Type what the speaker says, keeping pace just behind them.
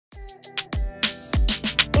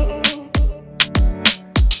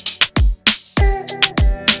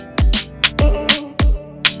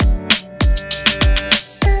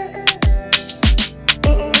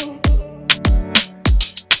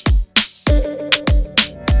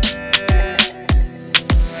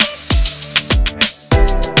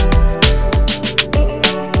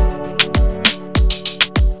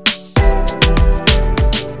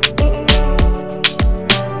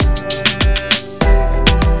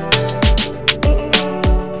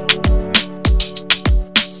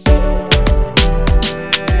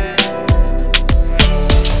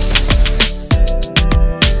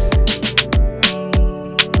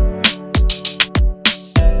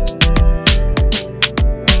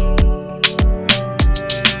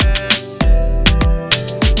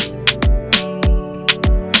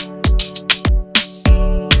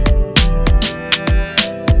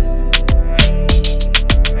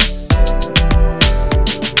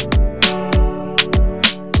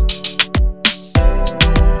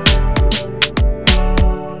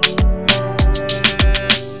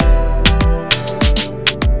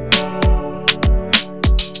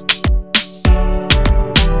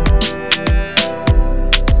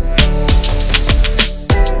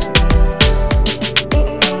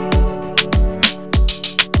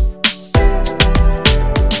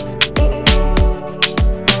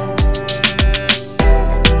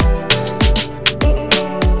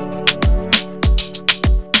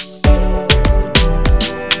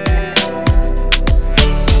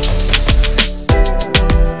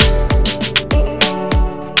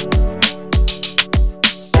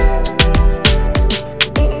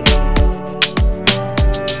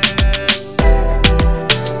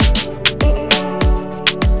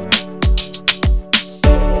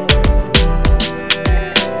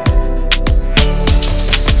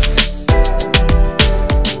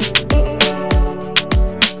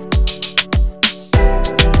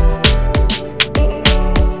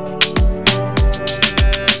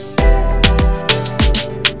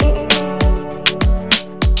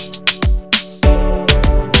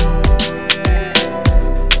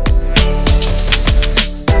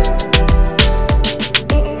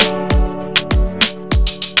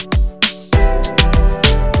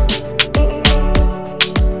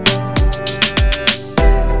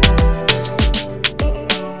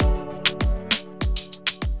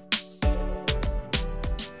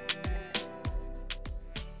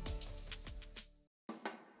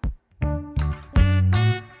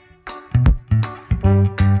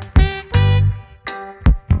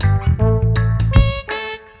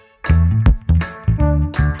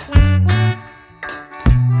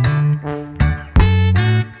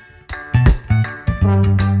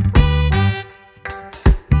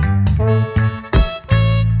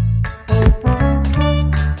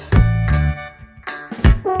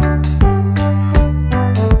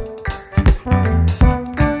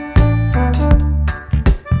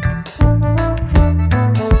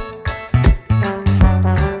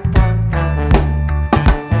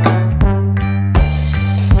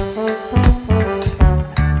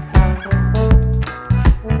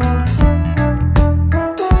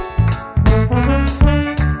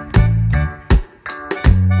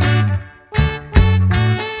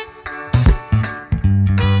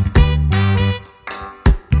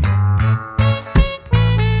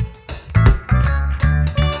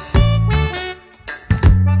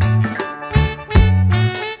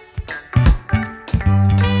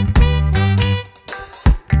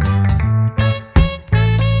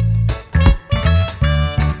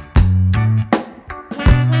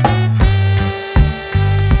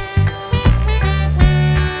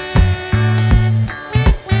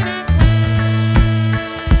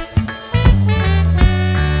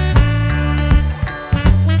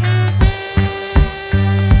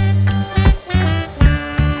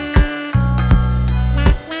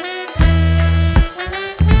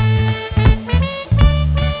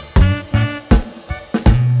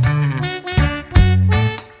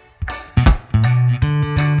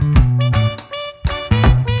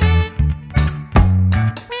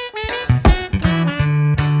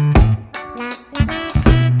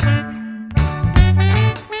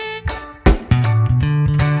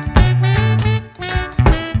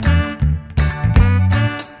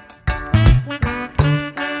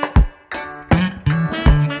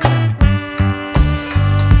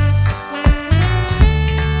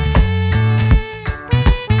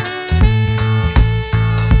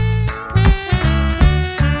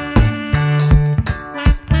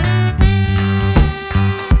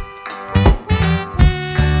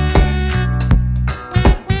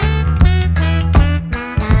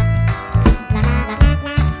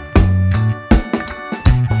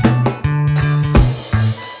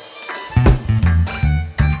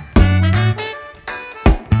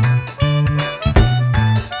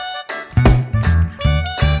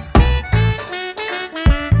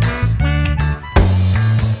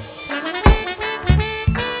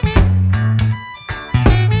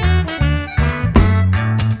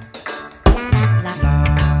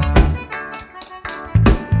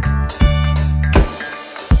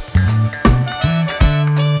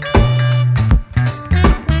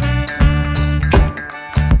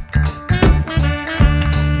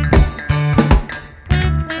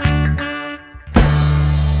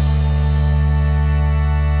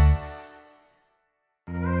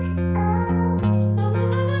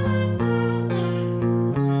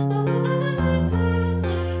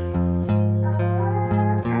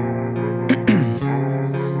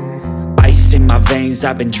lanes,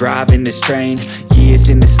 I've been driving this train. Years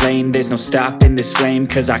in this lane, there's no stopping this flame.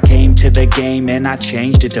 Cause I came to the game and I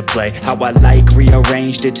changed it to play how I like,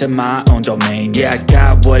 rearranged it to my own domain. Yeah, I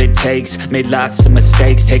got what it takes, made lots of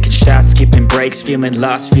mistakes, taking shots, skipping breaks, feeling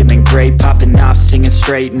lost, feeling great, popping off, singing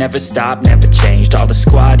straight, never stopped, never changed. All the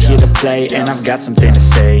squad here to play, and I've got something to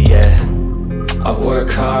say, yeah. I work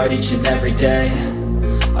hard each and every day,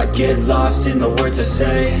 I get lost in the words I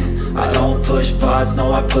say. I don't push pause,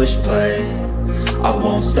 no I push play. I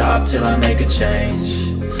won't stop till I make a change.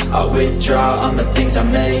 I withdraw on the things I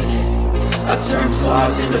make. I turn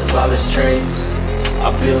flaws into flawless traits.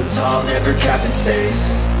 I build tall, never capped in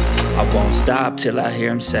space. I won't stop till I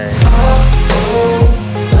hear him say, oh,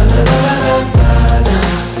 oh, la, la, la, la, la, la.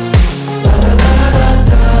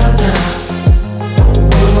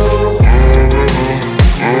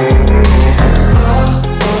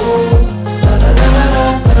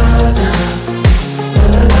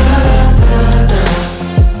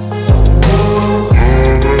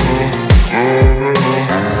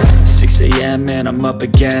 And I'm up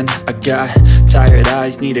again. I got tired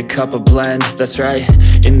eyes, need a cup of blend. That's right,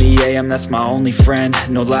 in the AM, that's my only friend.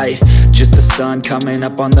 No light, just the sun coming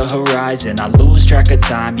up on the horizon. I lose track of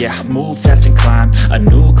time, yeah, I move fast and climb a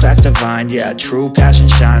new class divine, yeah, true passion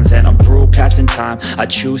shines. And I'm through passing time, I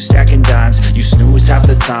choose stacking dimes. You snooze half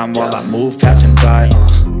the time while I move passing by.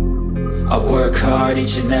 I work hard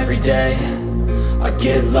each and every day, I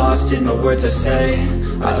get lost in the words I say.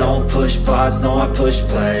 I don't push pause, no I push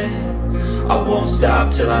play. I won't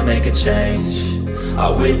stop till I make a change. I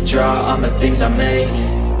withdraw on the things I make.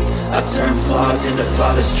 I turn flaws into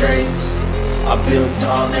flawless traits. I build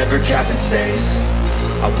tall, never capped in space.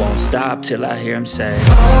 I won't stop till I hear him say,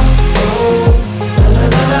 oh, oh, la,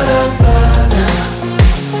 la, la, la, la.